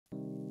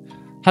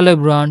Hello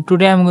everyone,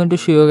 today I'm going to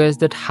show you guys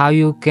that how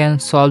you can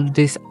solve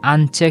this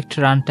unchecked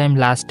runtime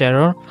last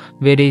error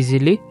very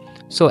easily.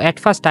 So at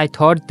first I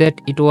thought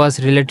that it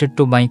was related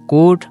to my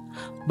code,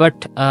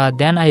 but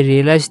then I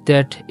realized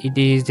that it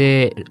is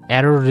a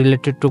error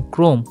related to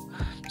Chrome.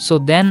 So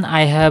then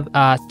I have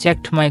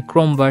checked my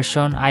Chrome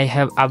version. I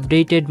have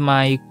updated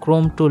my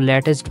Chrome to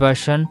latest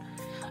version,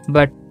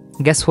 but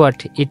guess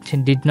what,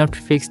 it did not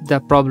fix the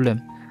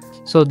problem.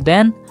 So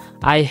then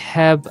I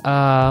have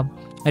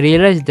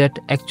realized that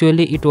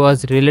actually it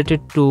was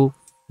related to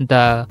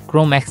the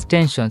Chrome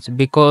extensions,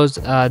 because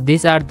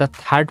these are the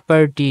third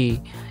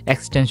party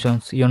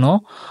extensions,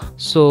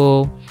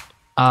 so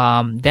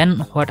then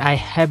what I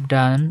have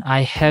done,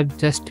 I have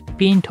just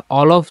pinned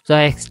all of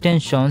the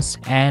extensions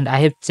and I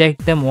have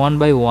checked them one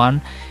by one,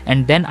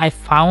 and then I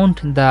found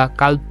the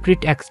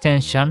culprit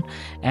extension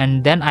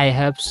and then I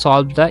have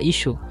solved the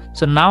issue.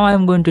 So now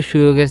I'm going to show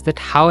you guys that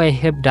how I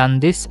have done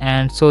this,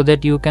 and so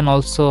that you can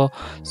also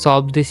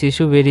solve this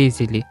issue very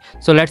easily.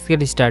 So let's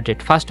get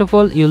started. First of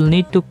all, you'll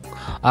need to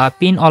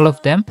pin all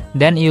of them.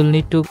 Then you'll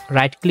need to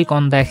right click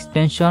on the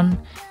extension.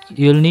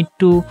 You'll need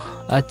to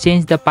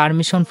change the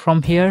permission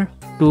from here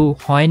to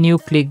when you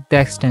click the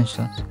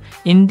extensions.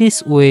 In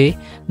this way,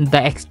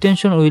 the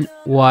extension will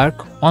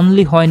work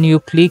only when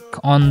you click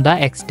on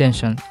the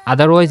extension,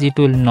 otherwise it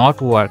will not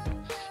work.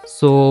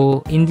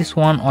 So in this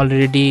one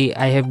already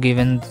I have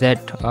given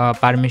that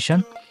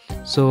permission,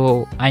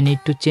 so I need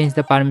to change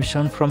the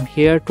permission from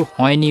here to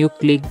when you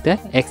click the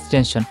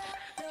extension.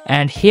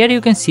 And here you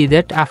can see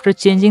that after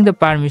changing the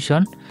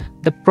permission,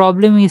 the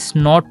problem is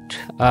not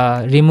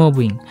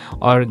removing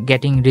or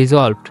getting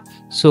resolved.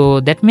 So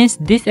that means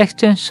these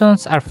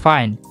extensions are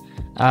fine,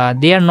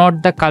 they are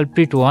not the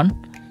culprit one.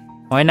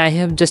 When I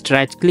have just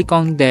right click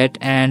on that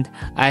and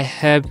I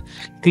have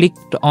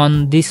clicked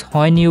on this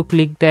when you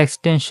click the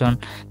extension,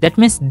 that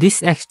means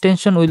this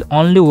extension will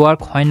only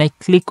work when I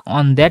click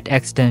on that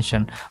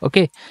extension.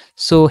 Okay,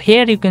 so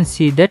here you can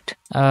see that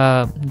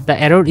the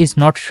error is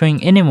not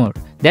showing anymore.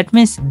 That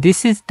means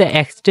this is the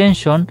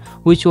extension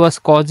which was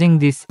causing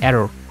this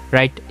error,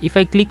 right? If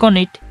I click on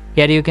it,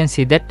 here you can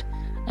see that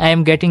I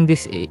am getting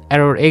this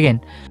error again.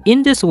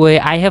 In this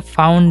way I have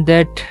found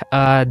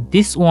that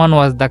this one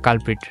was the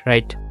culprit,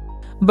 right?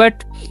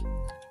 But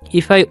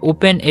if I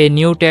open a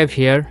new tab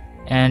here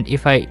and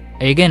if I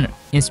again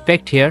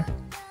inspect here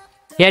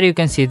you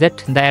can see that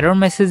the error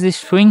message is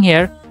showing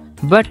here,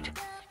 but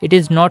it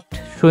is not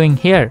showing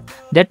here.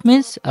 That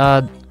means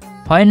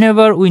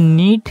whenever we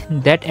need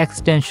that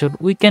extension,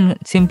 we can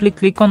simply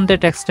click on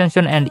that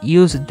extension and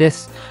use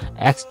this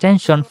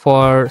extension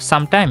for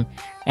some time,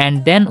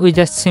 and then we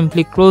just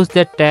simply close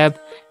that tab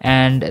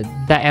and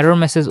the error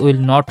message will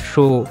not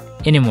show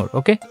anymore.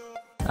 Okay,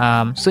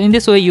 so in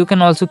this way you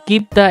can also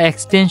keep the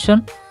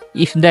extension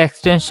if the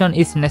extension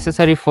is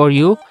necessary for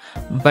you,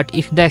 but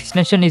if the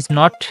extension is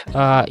not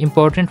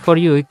important for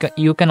you,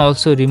 you can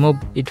also remove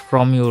it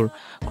from your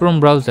Chrome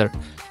browser,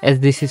 as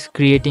this is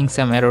creating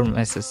some error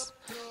messages.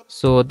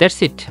 So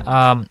that's it.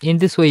 In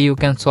this way you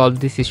can solve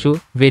this issue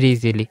very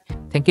easily.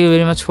 Thank you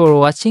very much for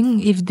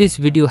watching. If this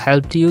video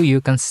helped you,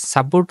 you can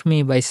support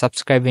me by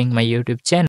subscribing my YouTube channel.